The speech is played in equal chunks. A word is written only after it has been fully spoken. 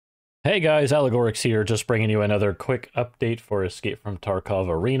Hey guys, Allegorix here, just bringing you another quick update for Escape from Tarkov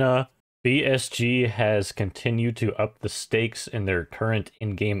Arena. BSG has continued to up the stakes in their current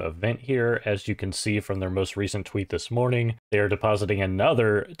in-game event here. As you can see from their most recent tweet this morning, they are depositing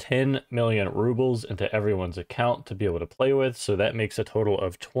another 10 million rubles into everyone's account to be able to play with. So that makes a total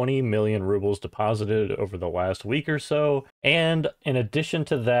of 20 million rubles deposited over the last week or so. And in addition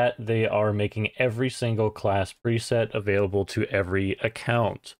to that, they are making every single class preset available to every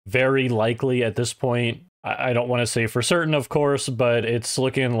account. Very likely at this point, I don't want to say for certain, of course, but it's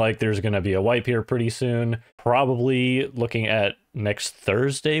looking like there's going to be a wipe here pretty soon. Probably looking at next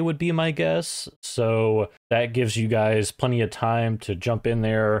Thursday would be my guess. So that gives you guys plenty of time to jump in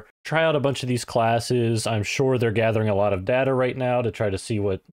there, try out a bunch of these classes. I'm sure they're gathering a lot of data right now to try to see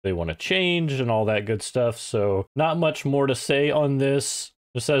what they want to change and all that good stuff. So not much more to say on this.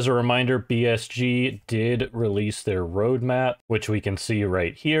 Just as a reminder, BSG did release their roadmap, which we can see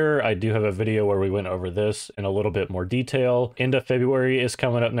right here. I do have a video where we went over this in a little bit more detail. End of February is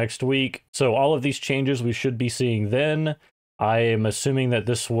coming up next week. So all of these changes we should be seeing then. I am assuming that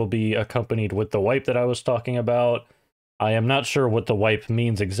this will be accompanied with the wipe that I was talking about. I am not sure what the wipe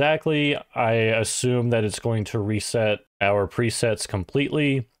means exactly. I assume that it's going to reset our presets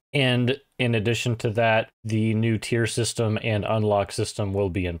completely. And in addition to that, the new tier system and unlock system will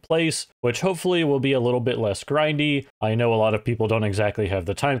be in place, which hopefully will be a little bit less grindy. I know a lot of people don't exactly have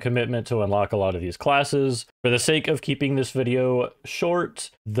the time commitment to unlock a lot of these classes. For the sake of keeping this video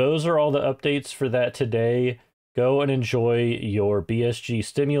short, those are all the updates for that today. Go and enjoy your BSG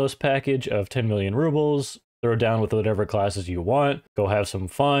stimulus package of 10 million rubles. Throw down with whatever classes you want. Go have some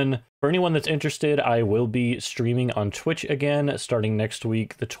fun. For anyone that's interested, I will be streaming on Twitch again starting next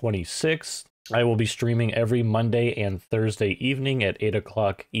week, the 26th. I will be streaming every Monday and Thursday evening at 8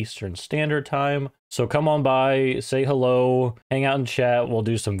 o'clock Eastern Standard Time. So come on by, say hello, hang out and chat. We'll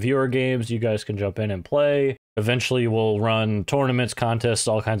do some viewer games. You guys can jump in and play. Eventually, we'll run tournaments, contests,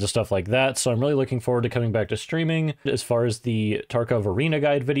 all kinds of stuff like that. So I'm really looking forward to coming back to streaming. As far as the Tarkov Arena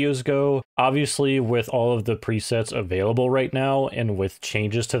Guide videos go, obviously with all of the presets available right now and with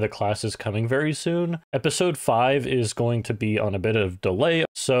changes to the classes coming very soon, episode 5 is going to be on a bit of delay.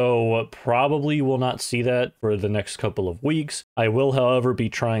 So probably will not see that for the next couple of weeks. I will, however, be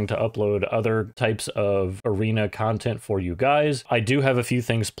trying to upload other types of arena content for you guys. I do have a few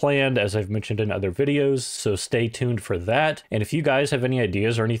things planned, as I've mentioned in other videos, so stay tuned for that. And if you guys have any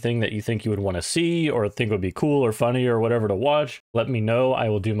ideas or anything that you think you would want to see or think would be cool or funny or whatever to watch, let me know. I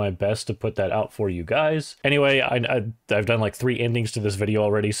will do my best to put that out for you guys. Anyway, I've done like 3 endings to this video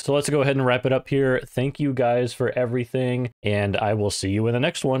already, so let's go ahead and wrap it up here. Thank you guys for everything, and I will see you in the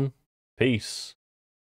next one. Peace.